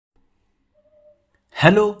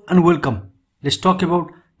Hello and welcome. Let's talk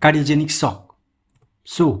about cardiogenic shock.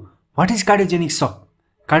 So, what is cardiogenic shock?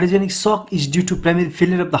 Cardiogenic shock is due to primary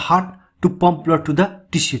failure of the heart to pump blood to the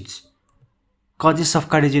tissues. Causes of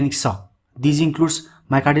cardiogenic shock. These includes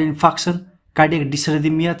myocardial infarction, cardiac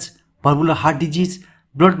dysrhythmias, valvular heart disease,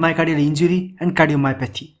 blood myocardial injury, and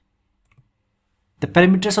cardiomyopathy. The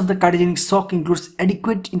parameters of the cardiogenic shock includes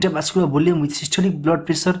adequate intravascular volume with systolic blood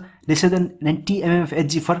pressure lesser than 90 mm of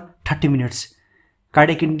Hg for 30 minutes.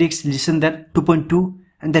 Cardiac index less than 2.2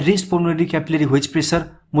 and the raised pulmonary capillary wedge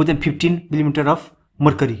pressure more than 15 mm of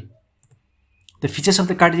mercury. The features of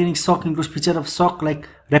the cardiogenic shock include features of shock like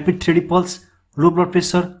rapid 3D pulse, low blood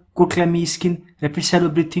pressure, cold clammy skin, rapid shallow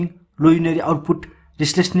breathing, low urinary output,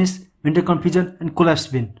 restlessness, mental confusion, and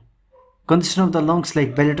collapsed vein. Condition of the lungs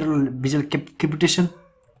like bilateral visual capitation,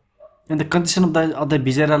 and the condition of the other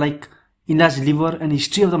viscera like enlarged liver and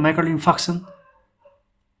history of the myocardial infarction,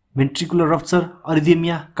 ventricular rupture,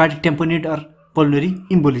 arrhythmia, cardiac tamponade, or pulmonary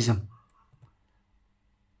embolism.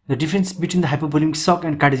 The difference between the hypovolemic shock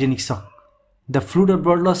and cardiogenic shock. The fluid or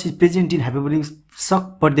blood loss is present in hypovolemic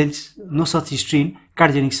shock, but there is no such history in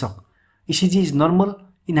cardiogenic shock. ECG is normal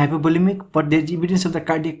in hypovolemic, but there is evidence of the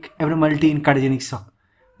cardiac abnormality in cardiogenic shock.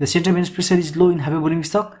 The central venous pressure is low in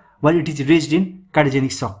hypovolemic shock, while it is raised in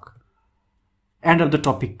cardiogenic shock. End of the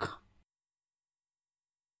topic.